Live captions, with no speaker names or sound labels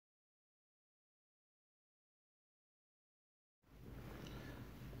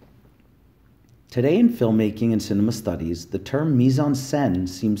Today in filmmaking and cinema studies, the term mise-en-scène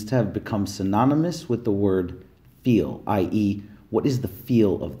seems to have become synonymous with the word feel, i.e., what is the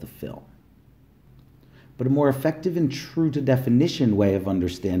feel of the film? But a more effective and true to definition way of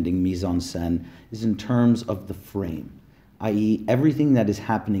understanding mise-en-scène is in terms of the frame, i.e., everything that is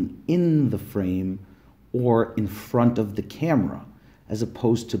happening in the frame or in front of the camera, as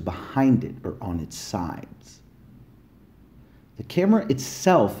opposed to behind it or on its sides. The camera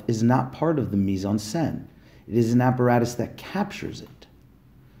itself is not part of the mise-en-scène. It is an apparatus that captures it.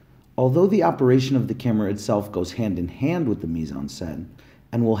 Although the operation of the camera itself goes hand in hand with the mise-en-scène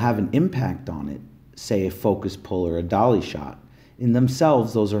and will have an impact on it, say a focus pull or a dolly shot, in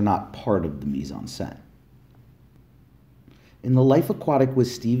themselves those are not part of the mise-en-scène. In The Life Aquatic with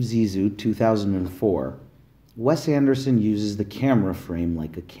Steve Zissou, 2004, Wes Anderson uses the camera frame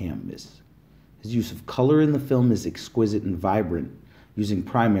like a canvas. His use of color in the film is exquisite and vibrant, using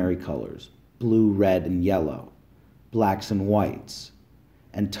primary colors, blue, red, and yellow, blacks and whites,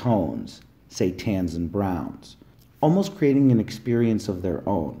 and tones, say tans and browns, almost creating an experience of their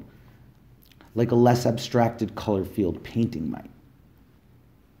own, like a less abstracted color field painting might.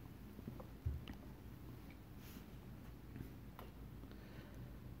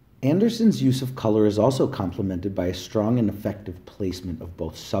 Anderson's use of color is also complemented by a strong and effective placement of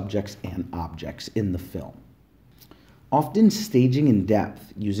both subjects and objects in the film. Often staging in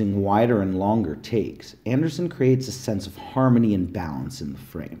depth, using wider and longer takes, Anderson creates a sense of harmony and balance in the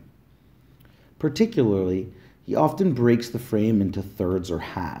frame. Particularly, he often breaks the frame into thirds or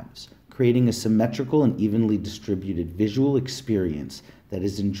halves, creating a symmetrical and evenly distributed visual experience that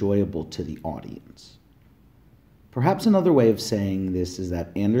is enjoyable to the audience. Perhaps another way of saying this is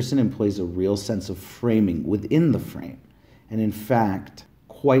that Anderson employs a real sense of framing within the frame, and in fact,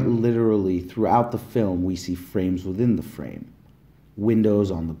 quite literally throughout the film we see frames within the frame.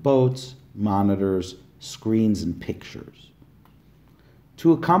 Windows on the boats, monitors, screens, and pictures.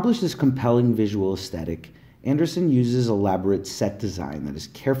 To accomplish this compelling visual aesthetic, Anderson uses elaborate set design that is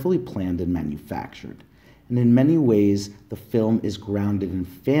carefully planned and manufactured, and in many ways the film is grounded in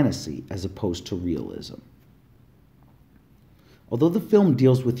fantasy as opposed to realism. Although the film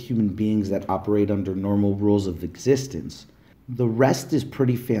deals with human beings that operate under normal rules of existence, the rest is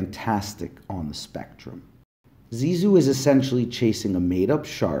pretty fantastic on the spectrum. Zissou is essentially chasing a made-up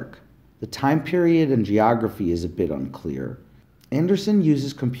shark. The time period and geography is a bit unclear. Anderson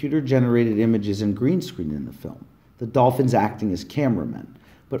uses computer-generated images and green screen in the film, the dolphins acting as cameramen,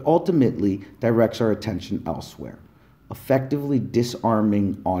 but ultimately directs our attention elsewhere, effectively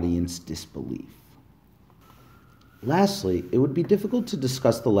disarming audience disbelief. Lastly, it would be difficult to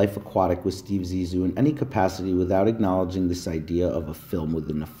discuss The Life Aquatic with Steve Zissou in any capacity without acknowledging this idea of a film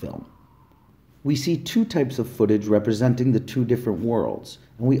within a film. We see two types of footage representing the two different worlds,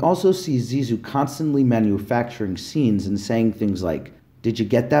 and we also see Zissou constantly manufacturing scenes and saying things like, "Did you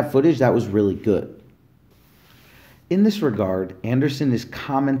get that footage? That was really good." In this regard, Anderson is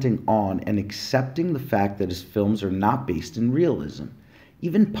commenting on and accepting the fact that his films are not based in realism,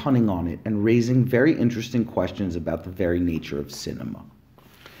 even punning on it and raising very interesting questions about the very nature of cinema.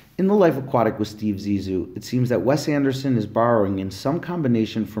 In The Life Aquatic with Steve Zissou, it seems that Wes Anderson is borrowing in some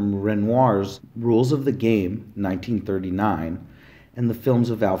combination from Renoir's Rules of the Game, 1939, and the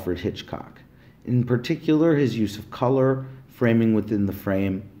films of Alfred Hitchcock, in particular his use of color, framing within the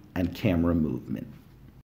frame, and camera movement.